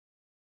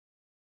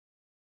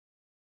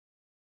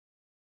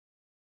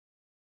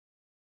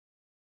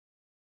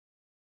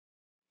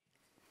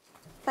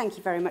Thank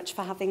you very much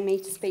for having me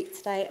to speak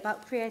today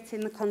about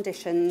creating the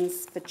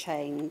conditions for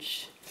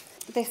change.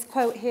 This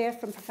quote here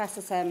from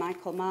Professor Sir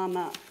Michael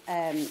Marmot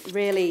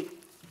really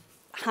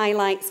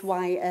highlights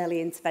why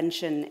early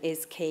intervention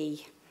is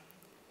key.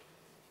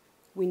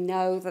 We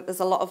know that there's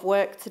a lot of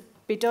work to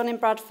be done in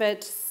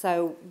Bradford,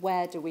 so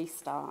where do we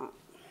start?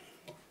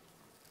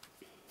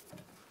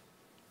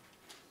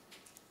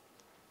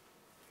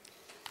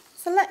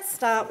 So let's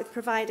start with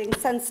providing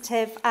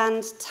sensitive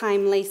and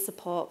timely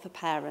support for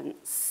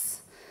parents.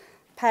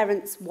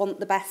 Parents want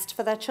the best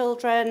for their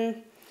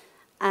children,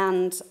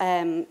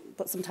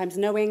 but sometimes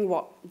knowing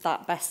what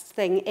that best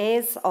thing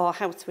is or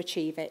how to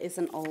achieve it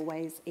isn't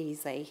always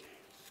easy.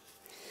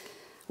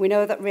 We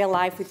know that real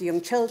life with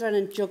young children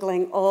and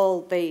juggling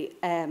all the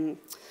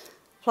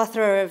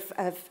plethora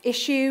of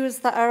issues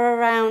that are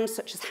around,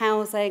 such as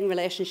housing,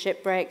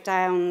 relationship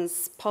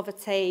breakdowns,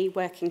 poverty,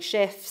 working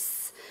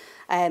shifts,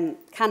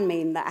 can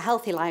mean that a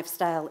healthy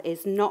lifestyle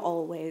is not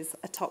always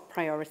a top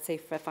priority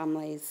for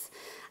families.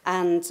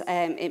 And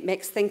it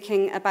makes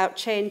thinking about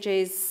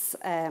changes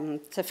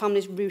to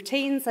families'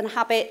 routines and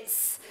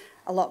habits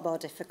a lot more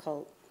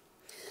difficult.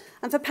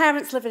 And for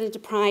parents living in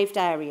deprived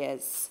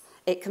areas,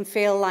 it can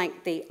feel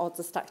like the odds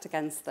are stacked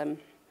against them.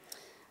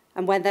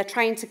 And when they're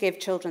trying to give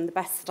children the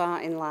best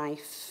start in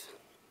life.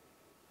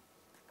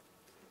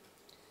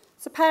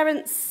 So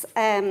parents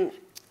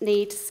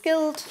need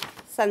skilled,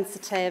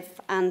 sensitive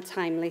and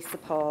timely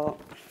support.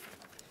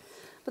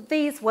 But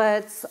these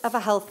words of a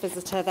health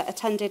visitor that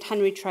attended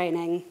Henry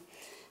training,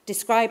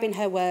 describing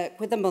her work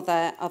with the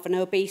mother of an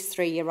obese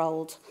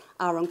 3-year-old,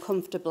 are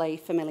uncomfortably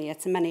familiar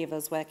to many of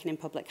us working in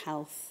public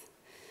health,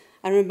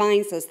 and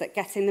reminds us that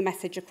getting the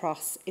message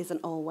across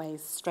isn't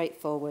always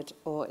straightforward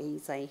or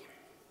easy.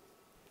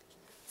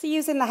 So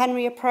using the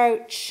Henry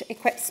approach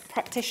equips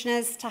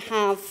practitioners to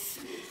have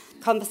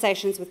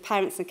conversations with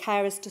parents and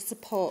carers to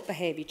support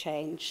behaviour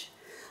change.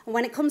 And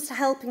when it comes to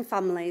helping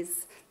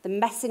families, the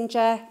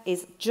messenger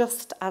is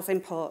just as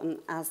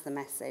important as the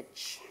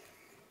message.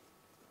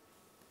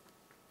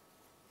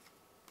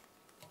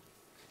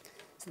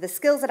 So the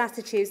skills and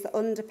attitudes that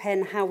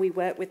underpin how we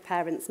work with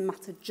parents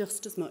matter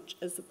just as much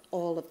as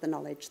all of the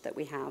knowledge that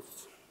we have.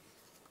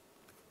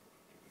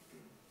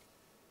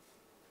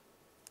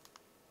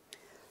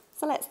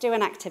 So let's do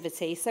an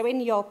activity. So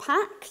in your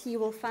pack, you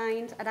will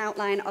find an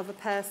outline of a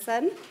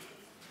person.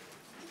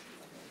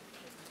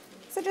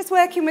 So just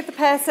working with the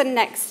person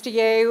next to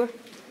you.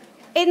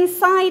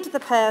 Inside the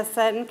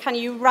person, can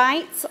you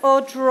write or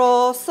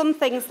draw some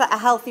things that a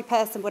healthy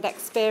person would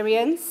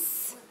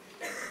experience?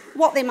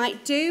 What they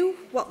might do,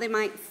 what they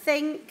might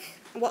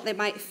think, what they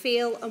might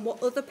feel, and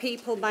what other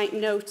people might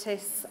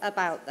notice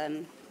about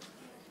them.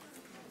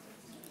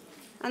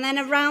 And then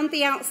around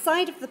the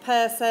outside of the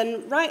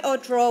person, write or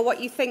draw what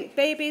you think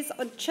babies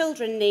or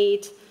children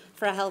need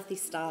for a healthy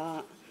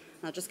start.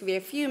 I'll just give you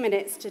a few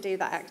minutes to do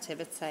that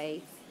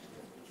activity.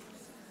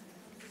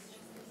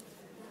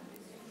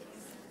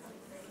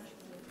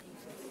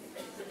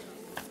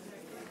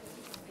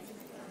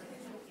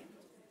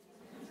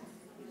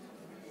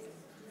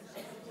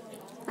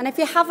 And if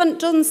you haven't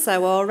done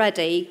so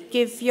already,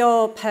 give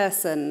your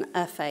person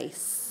a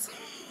face.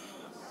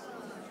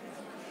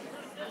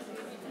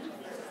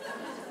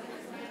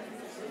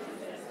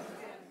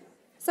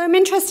 So I'm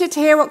interested to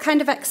hear what kind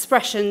of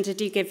expression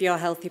did you give your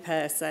healthy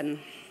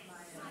person?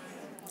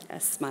 A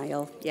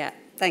smile, yeah,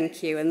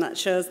 thank you. And that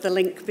shows the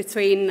link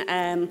between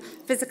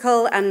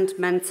physical and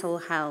mental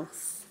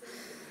health.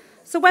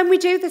 So when we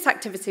do this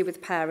activity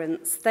with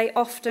parents, they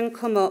often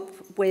come up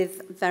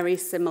with very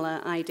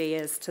similar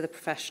ideas to the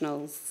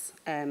professionals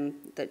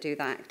that do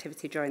that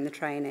activity during the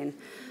training.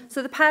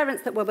 So the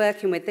parents that we're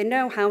working with, they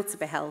know how to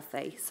be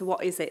healthy. So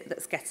what is it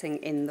that's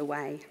getting in the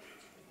way?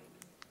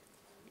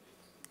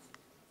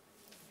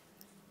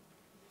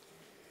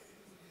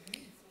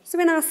 So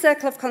in our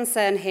circle of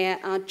concern here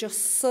are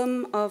just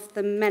some of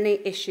the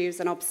many issues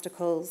and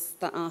obstacles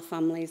that our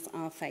families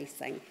are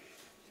facing.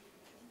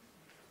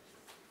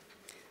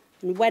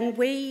 And when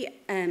we,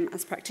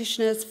 as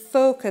practitioners,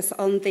 focus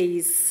on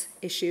these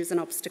issues and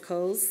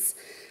obstacles,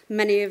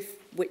 many of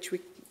which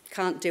we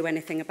can't do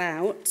anything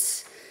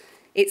about,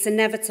 it's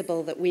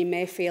inevitable that we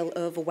may feel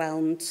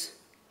overwhelmed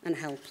and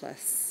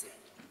helpless.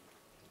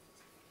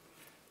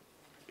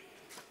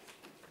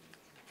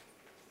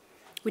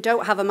 We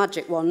don't have a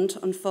magic wand,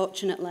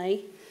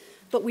 unfortunately,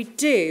 but we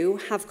do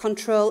have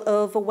control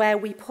over where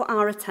we put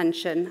our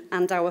attention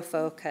and our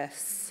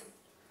focus.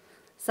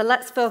 So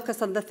let's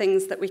focus on the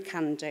things that we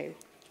can do.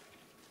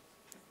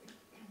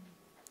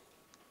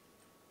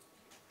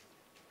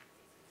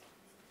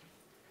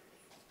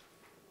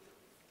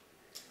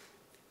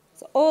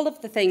 So all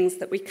of the things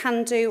that we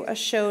can do are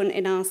shown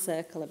in our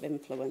circle of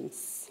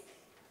influence.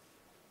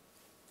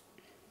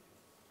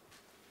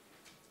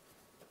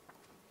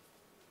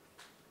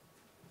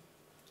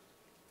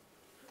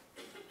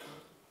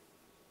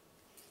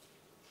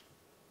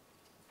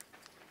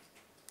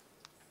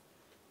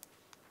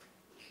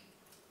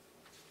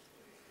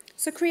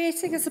 So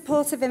creating a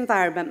supportive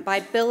environment by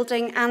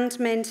building and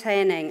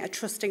maintaining a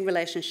trusting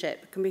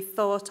relationship can be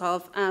thought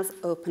of as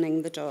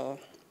opening the door.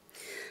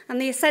 And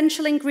the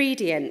essential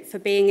ingredient for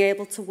being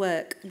able to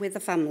work with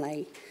a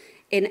family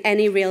in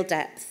any real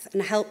depth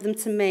and help them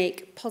to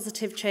make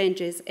positive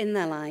changes in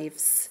their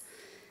lives.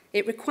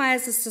 It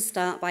requires us to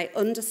start by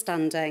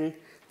understanding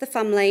the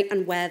family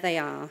and where they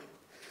are,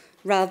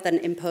 rather than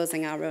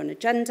imposing our own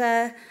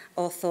agenda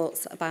or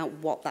thoughts about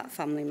what that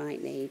family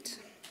might need.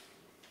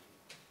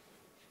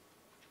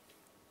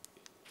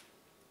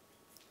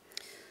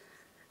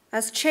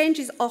 As change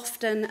is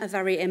often a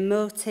very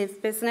emotive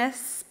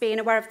business, being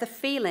aware of the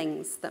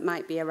feelings that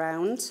might be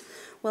around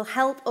will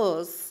help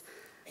us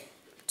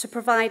to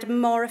provide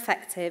more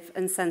effective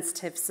and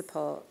sensitive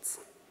support.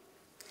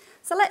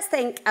 So let's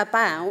think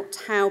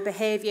about how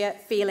behaviour,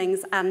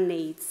 feelings and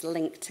needs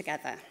link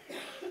together.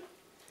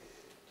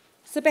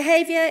 So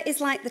behaviour is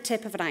like the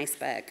tip of an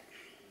iceberg.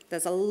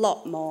 There's a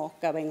lot more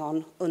going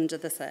on under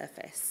the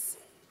surface.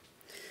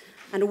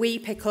 And we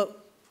pick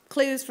up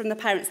clues from the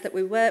parents that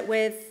we work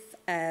with,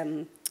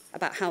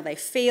 about how they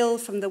feel,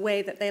 from the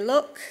way that they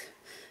look,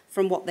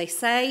 from what they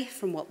say,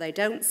 from what they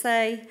don't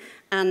say,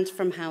 and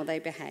from how they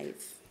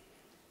behave.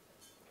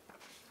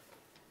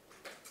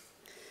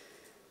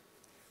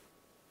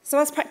 So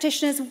as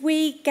practitioners,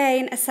 we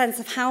gain a sense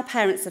of how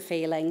parents are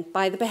feeling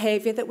by the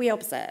behaviour that we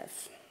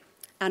observe,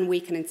 and we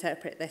can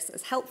interpret this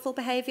as helpful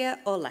behaviour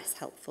or less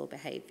helpful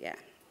behaviour.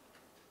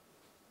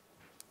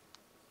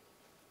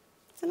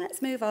 So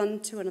let's move on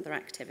to another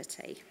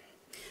activity.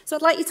 So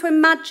I'd like you to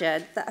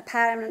imagine that a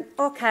parent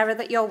or carer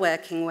that you're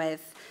working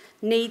with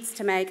needs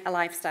to make a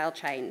lifestyle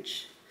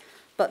change,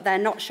 but they're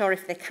not sure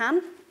if they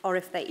can or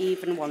if they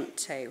even want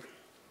to.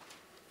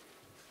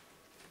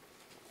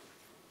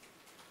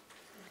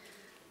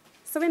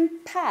 So in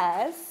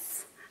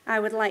pairs, I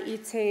would like you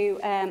to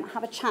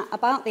have a chat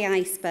about the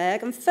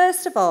iceberg. And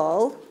first of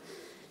all,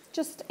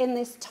 just in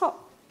this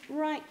top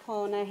right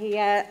corner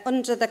here,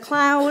 under the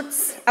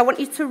clouds, I want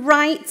you to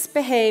write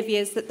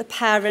behaviours that the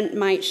parent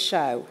might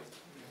show.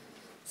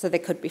 So they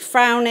could be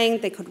frowning,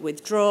 they could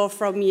withdraw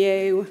from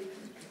you.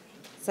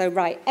 So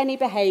write any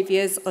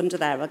behaviours under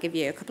there. I'll give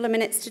you a couple of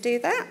minutes to do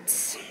that.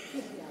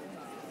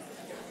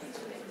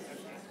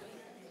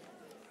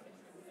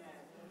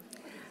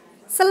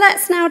 So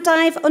let's now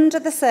dive under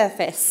the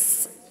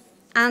surface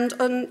and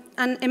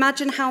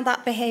imagine how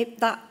that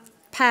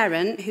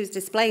parent who's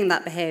displaying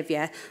that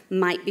behaviour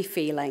might be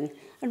feeling.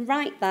 And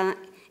write that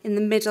in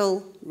the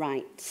middle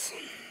right.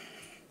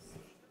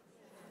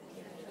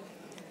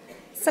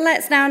 So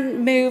let's now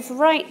move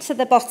right to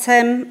the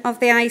bottom of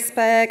the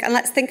iceberg and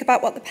let's think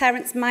about what the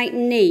parents might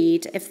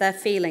need if they're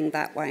feeling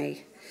that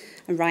way.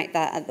 And write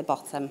that at the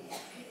bottom.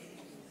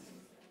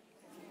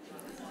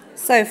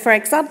 So, for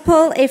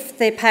example, if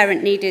the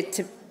parent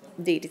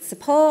needed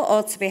support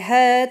or to be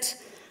heard,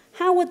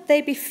 how would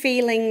they be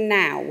feeling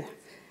now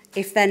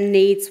if their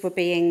needs were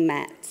being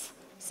met?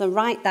 So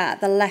write that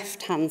at the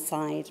left-hand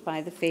side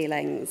by the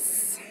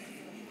feelings.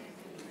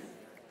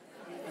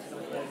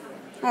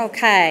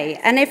 Okay,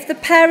 and if the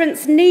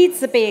parents'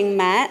 needs are being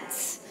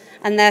met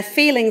and their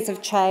feelings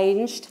have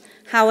changed,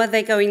 how are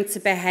they going to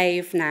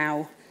behave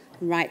now?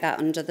 Write that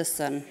under the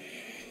sun.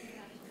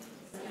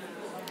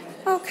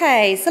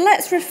 Okay, so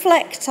let's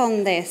reflect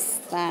on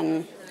this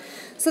then.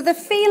 So the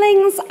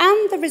feelings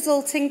and the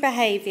resulting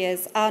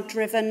behaviours are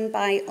driven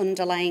by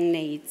underlying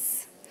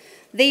needs.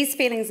 These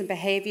feelings and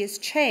behaviours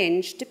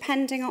change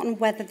depending on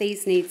whether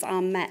these needs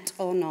are met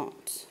or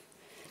not.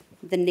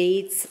 The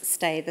needs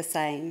stay the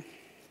same.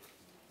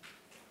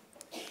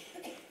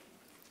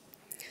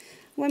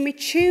 When we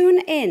tune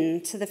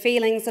in to the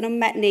feelings and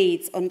unmet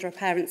needs under a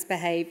parent's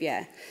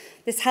behaviour,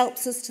 this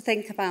helps us to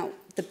think about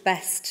the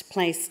best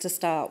place to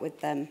start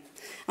with them,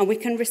 and we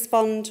can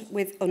respond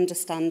with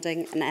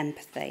understanding and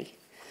empathy.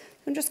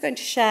 I'm just going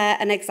to share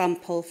an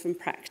example from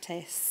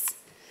practice.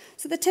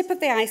 So the tip of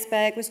the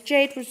iceberg was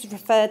Jade was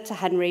referred to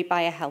Henry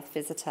by a health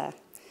visitor.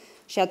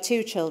 She had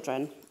 2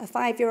 children, a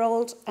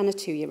 5-year-old and a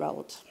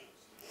 2-year-old.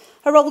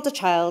 Her older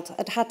child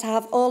had had to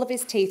have all of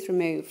his teeth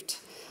removed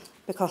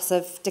because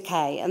of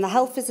decay, and the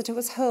health visitor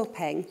was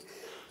hoping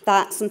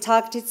that some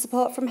targeted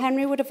support from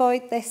Henry would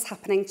avoid this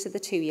happening to the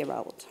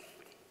 2-year-old.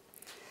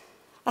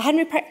 A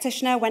Henry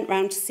practitioner went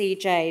round to see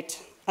Jade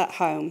at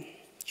home.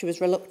 She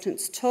was reluctant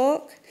to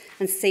talk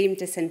and seemed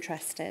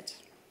disinterested.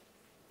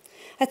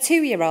 Her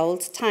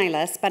 2-year-old,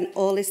 Tyler, spent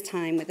all his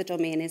time with a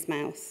dummy in his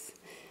mouth,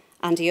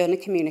 and he only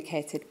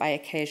communicated by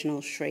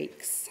occasional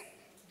shrieks.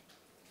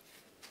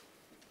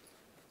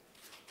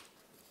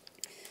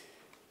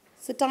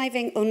 So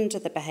diving under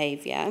the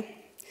behaviour,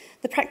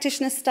 the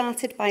practitioner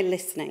started by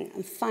listening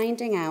and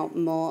finding out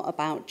more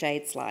about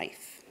Jade's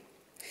life.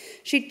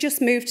 She'd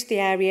just moved to the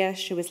area,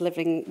 she was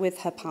living with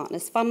her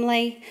partner's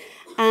family,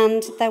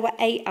 and there were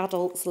 8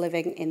 adults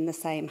living in the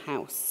same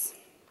house.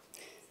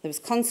 There was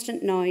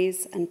constant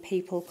noise and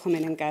people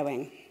coming and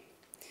going.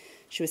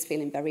 She was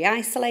feeling very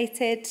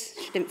isolated,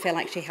 she didn't feel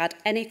like she had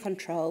any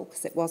control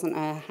because it wasn't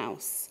her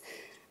house,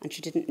 and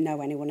she didn't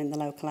know anyone in the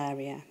local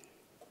area.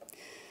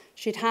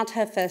 She'd had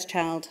her first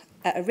child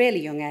at a really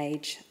young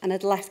age and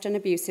had left an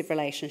abusive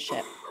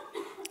relationship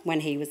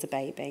when he was a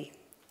baby.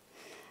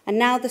 And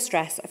now the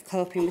stress of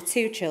coping with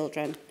 2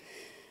 children,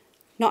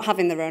 not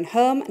having their own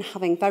home and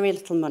having very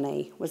little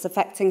money, was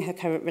affecting her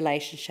current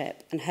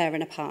relationship, and her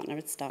and her partner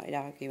had started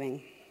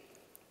arguing.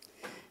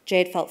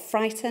 Jade felt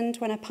frightened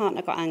when her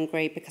partner got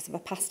angry because of a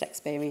past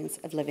experience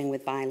of living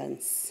with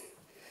violence.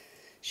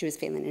 She was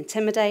feeling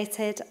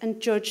intimidated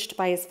and judged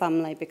by his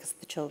family because of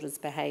the children's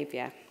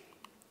behaviour.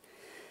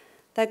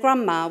 Their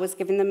grandma was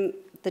giving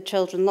the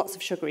children lots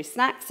of sugary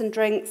snacks and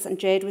drinks, and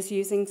Jade was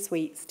using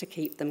sweets to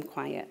keep them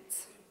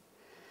quiet.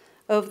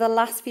 Over the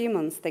last few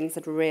months, things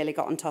had really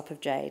got on top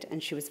of Jade,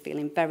 and she was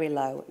feeling very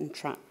low and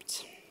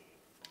trapped.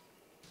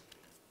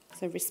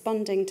 So,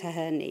 responding to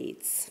her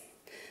needs.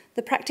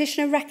 The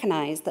practitioner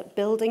recognised that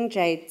building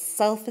Jade's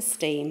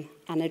self-esteem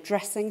and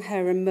addressing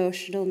her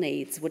emotional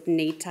needs would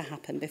need to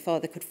happen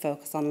before they could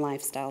focus on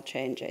lifestyle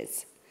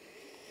changes.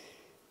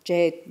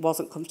 Jade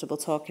wasn't comfortable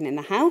talking in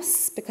the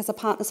house because her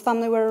partner's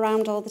family were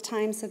around all the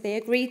time, so they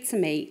agreed to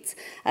meet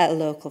at a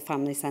local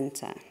family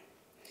centre.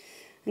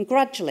 And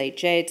gradually,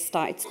 Jade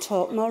started to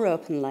talk more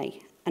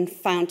openly and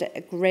found it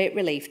a great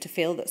relief to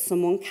feel that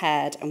someone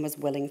cared and was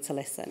willing to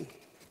listen.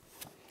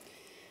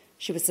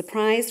 She was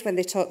surprised when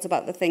they talked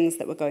about the things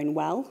that were going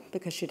well,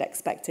 because she'd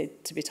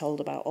expected to be told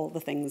about all the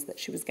things that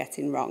she was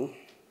getting wrong.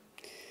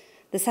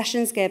 The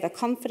sessions gave her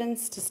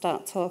confidence to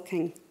start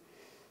taking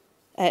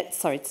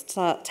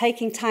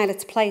Tyler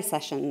to play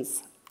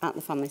sessions at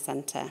the family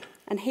centre,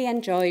 and he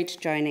enjoyed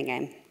joining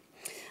in.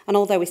 And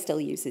although he still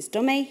uses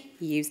dummy,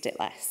 he used it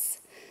less,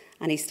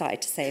 and he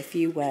started to say a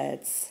few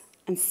words.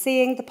 And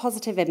seeing the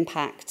positive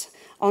impact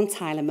on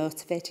Tyler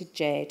motivated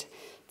Jade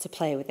to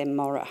play with him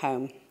more at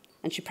home.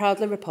 And she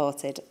proudly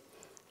reported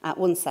at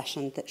one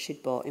session that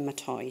she'd bought him a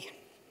toy.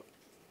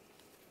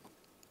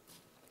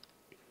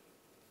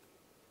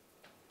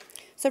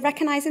 So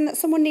recognising that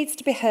someone needs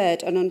to be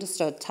heard and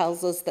understood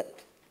tells us that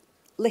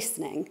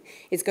listening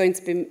is going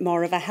to be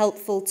more of a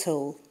helpful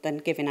tool than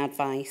giving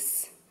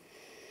advice.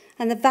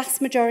 And the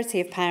vast majority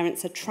of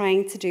parents are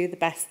trying to do the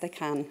best they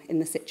can in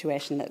the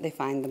situation that they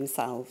find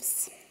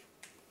themselves.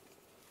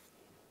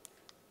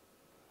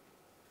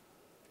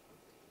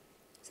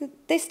 So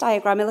this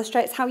diagram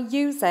illustrates how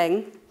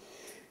using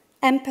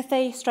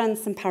empathy,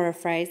 strengths and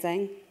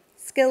paraphrasing,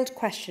 skilled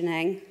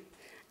questioning,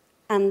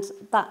 and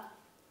that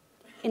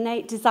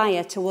innate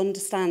desire to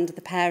understand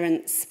the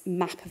parent's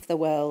map of the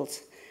world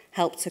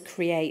help to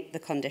create the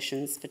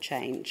conditions for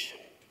change.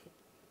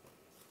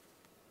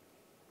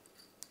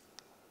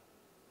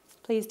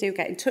 Please do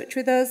get in touch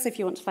with us. If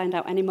you want to find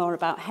out any more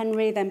about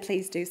Henry, then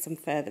please do some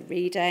further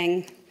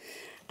reading.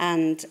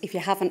 And if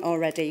you haven't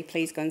already,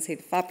 please go and see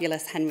the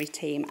fabulous Henry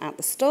team at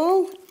the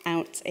stall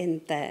out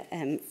in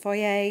the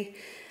foyer.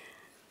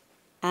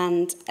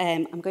 And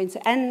I'm going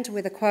to end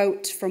with a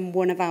quote from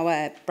one of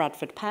our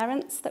Bradford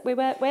parents that we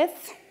work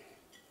with.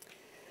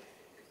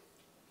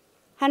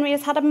 Henry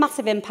has had a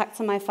massive impact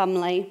on my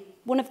family.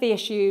 One of the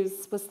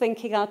issues was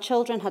thinking our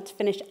children had to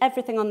finish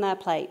everything on their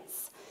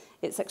plates.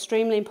 It's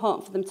extremely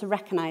important for them to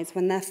recognise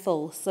when they're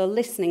full, so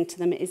listening to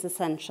them is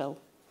essential.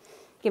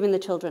 Giving the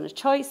children a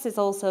choice is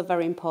also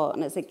very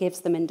important as it gives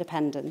them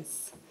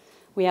independence.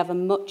 We have a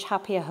much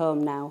happier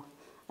home now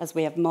as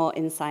we have more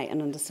insight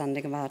and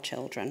understanding of our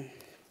children.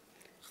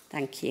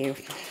 Thank you.